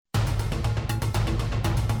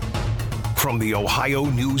From the Ohio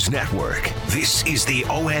News Network, this is the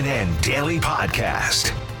ONN Daily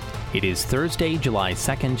Podcast. It is Thursday, July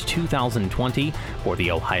 2nd, 2020. For the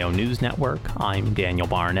Ohio News Network, I'm Daniel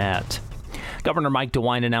Barnett. Governor Mike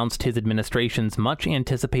DeWine announced his administration's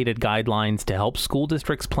much-anticipated guidelines to help school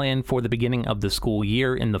districts plan for the beginning of the school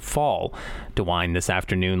year in the fall. DeWine this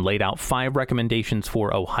afternoon laid out 5 recommendations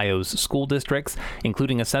for Ohio's school districts,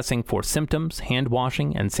 including assessing for symptoms, hand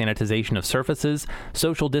washing and sanitization of surfaces,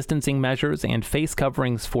 social distancing measures, and face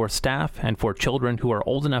coverings for staff and for children who are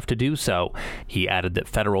old enough to do so. He added that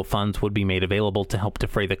federal funds would be made available to help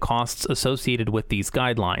defray the costs associated with these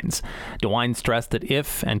guidelines. DeWine stressed that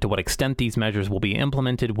if and to what extent these measures will be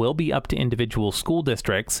implemented will be up to individual school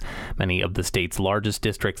districts. Many of the state's largest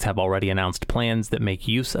districts have already announced plans that make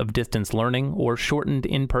use of distance learning or shortened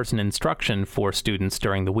in-person instruction for students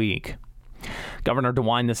during the week. Governor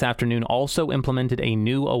DeWine this afternoon also implemented a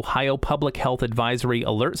new Ohio Public Health Advisory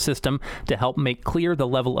alert system to help make clear the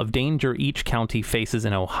level of danger each county faces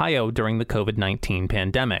in Ohio during the COVID-19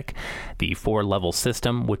 pandemic. The 4-level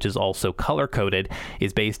system, which is also color-coded,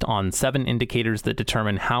 is based on 7 indicators that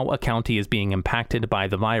determine how a county is being impacted by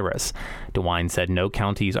the virus. DeWine said no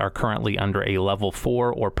counties are currently under a level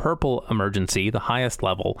 4 or purple emergency, the highest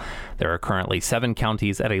level. There are currently 7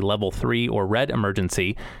 counties at a level 3 or red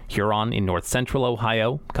emergency: Huron in North Central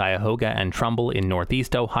Ohio, Cuyahoga and Trumbull in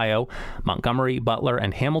Northeast Ohio, Montgomery, Butler,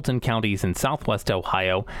 and Hamilton counties in Southwest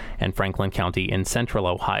Ohio, and Franklin County in Central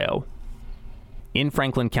Ohio. In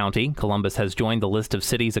Franklin County, Columbus has joined the list of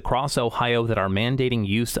cities across Ohio that are mandating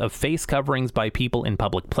use of face coverings by people in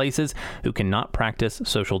public places who cannot practice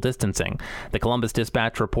social distancing. The Columbus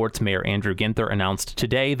Dispatch reports Mayor Andrew Ginther announced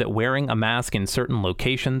today that wearing a mask in certain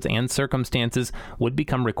locations and circumstances would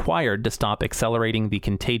become required to stop accelerating the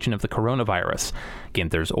contagion of the coronavirus.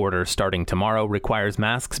 Ginther's order, starting tomorrow, requires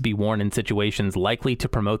masks be worn in situations likely to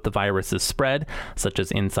promote the virus's spread, such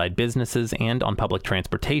as inside businesses and on public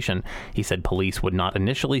transportation. He said police would not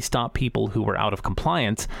initially stop people who were out of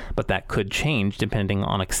compliance, but that could change depending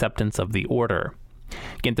on acceptance of the order.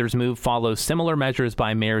 Ginther's move follows similar measures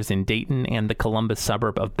by mayors in Dayton and the Columbus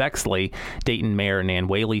suburb of Bexley. Dayton Mayor Nan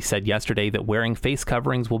Whaley said yesterday that wearing face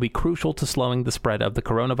coverings will be crucial to slowing the spread of the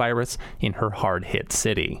coronavirus in her hard-hit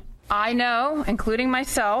city. I know, including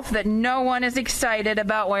myself, that no one is excited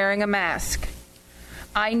about wearing a mask.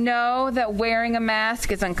 I know that wearing a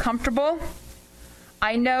mask is uncomfortable.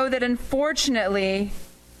 I know that, unfortunately,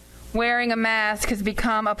 wearing a mask has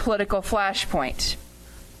become a political flashpoint.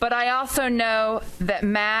 But I also know that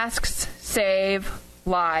masks save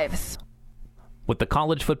lives. With the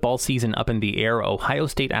college football season up in the air, Ohio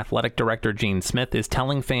State Athletic Director Gene Smith is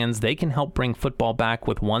telling fans they can help bring football back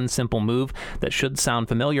with one simple move that should sound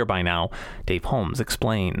familiar by now. Dave Holmes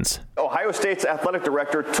explains. Ohio State's athletic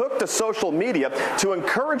director took to social media to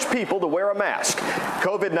encourage people to wear a mask.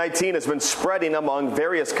 COVID-19 has been spreading among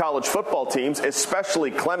various college football teams,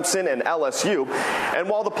 especially Clemson and LSU. And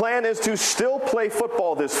while the plan is to still play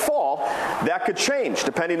football this fall, that could change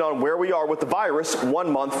depending on where we are with the virus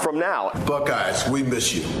 1 month from now. Buckeyes, we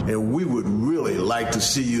miss you, and we would really like to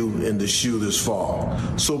see you in the shoe this fall.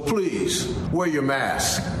 So please, wear your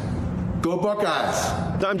mask. Go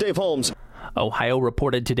Buckeyes! I'm Dave Holmes. Ohio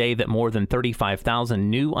reported today that more than 35,000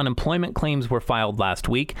 new unemployment claims were filed last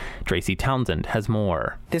week. Tracy Townsend has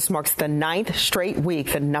more. This marks the 9th straight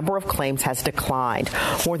week the number of claims has declined.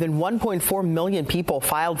 More than 1.4 million people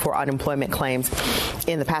filed for unemployment claims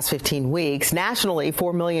in the past 15 weeks. Nationally,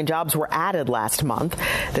 4 million jobs were added last month.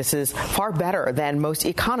 This is far better than most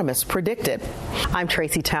economists predicted. I'm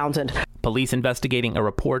Tracy Townsend. Police investigating a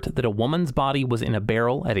report that a woman's body was in a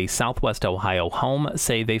barrel at a Southwest Ohio home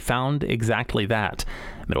say they found exactly that.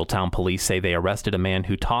 Middletown police say they arrested a man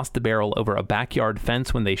who tossed the barrel over a backyard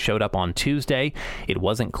fence when they showed up on Tuesday. It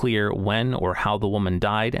wasn't clear when or how the woman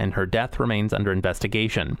died, and her death remains under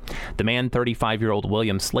investigation. The man, 35-year-old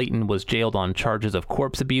William Slayton, was jailed on charges of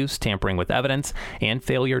corpse abuse, tampering with evidence, and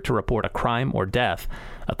failure to report a crime or death.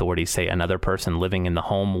 Authorities say another person living in the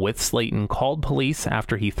home with Slayton called police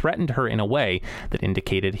after he threatened her in a way that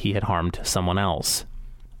indicated he had harmed someone else.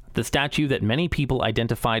 The statue that many people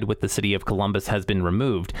identified with the city of Columbus has been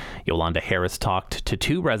removed. Yolanda Harris talked to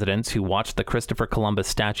 2 residents who watched the Christopher Columbus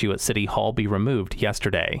statue at City Hall be removed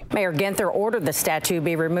yesterday. Mayor Ginther ordered the statue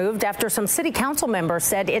be removed after some city council members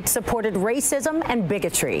said it supported racism and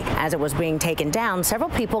bigotry. As it was being taken down, several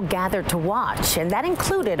people gathered to watch, and that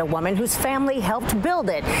included a woman whose family helped build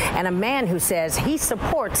it and a man who says he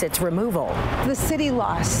supports its removal. The city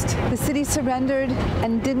lost. The city surrendered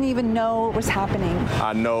and didn't even know what was happening.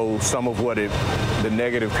 I know know, some of what the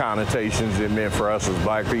negative connotations it meant for us as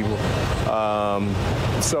black people.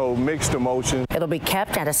 So mixed emotions. It'll be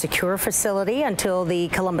kept at a secure facility until the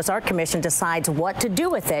Columbus Art Commission decides what to do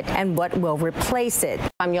with it and what will replace it.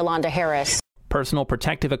 I'm Yolanda Harris. Personal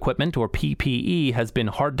protective equipment, or PPE, has been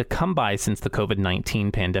hard to come by since the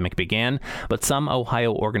COVID-19 pandemic began, but some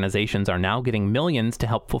Ohio organizations are now getting millions to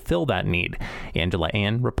help fulfill that need. Angela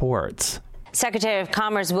Ann reports. Secretary of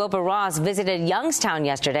Commerce Wilbur Ross visited Youngstown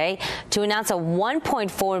yesterday to announce a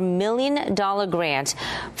 $1.4 million grant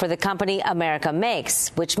for the company America Makes,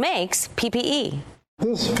 which makes PPE.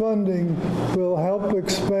 This funding will help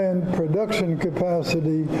expand production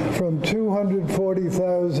capacity from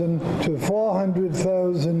 240,000 to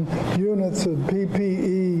 400,000 units of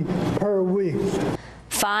PPE per week.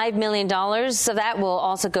 $5 million of that will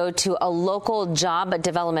also go to a local job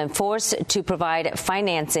development force to provide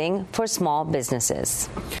financing for small businesses.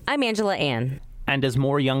 I'm Angela Ann. And as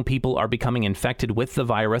more young people are becoming infected with the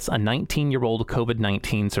virus, a 19-year-old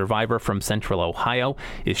COVID-19 survivor from Central Ohio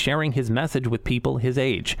is sharing his message with people his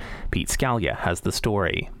age. Pete Scalia has the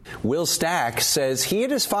story. Will Stack says he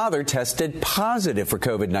and his father tested positive for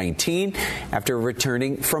COVID-19 after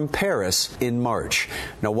returning from Paris in March.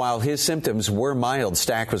 Now, while his symptoms were mild,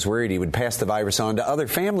 Stack was worried he would pass the virus on to other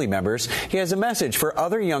family members. He has a message for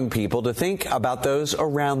other young people to think about those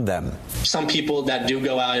around them. Some people that do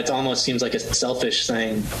go out, it almost seems like a selfish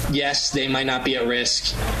thing. Yes, they might not be at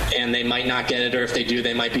risk and they might not get it, or if they do,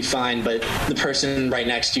 they might be fine. But the person right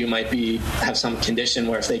next to you might have some condition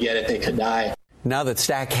where if they get it, they could die. Now that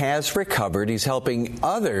Stack has recovered, he's helping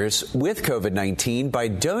others with COVID-19 by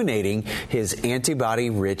donating his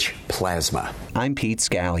antibody-rich plasma. I'm Pete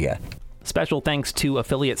Scalia. Special thanks to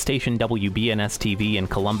affiliate station WBNS-TV in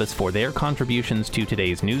Columbus for their contributions to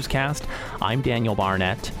today's newscast. I'm Daniel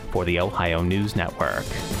Barnett for the Ohio News Network.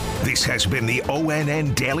 This has been the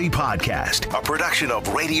ONN Daily Podcast, a production of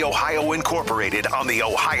Radio Ohio Incorporated on the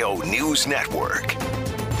Ohio News Network.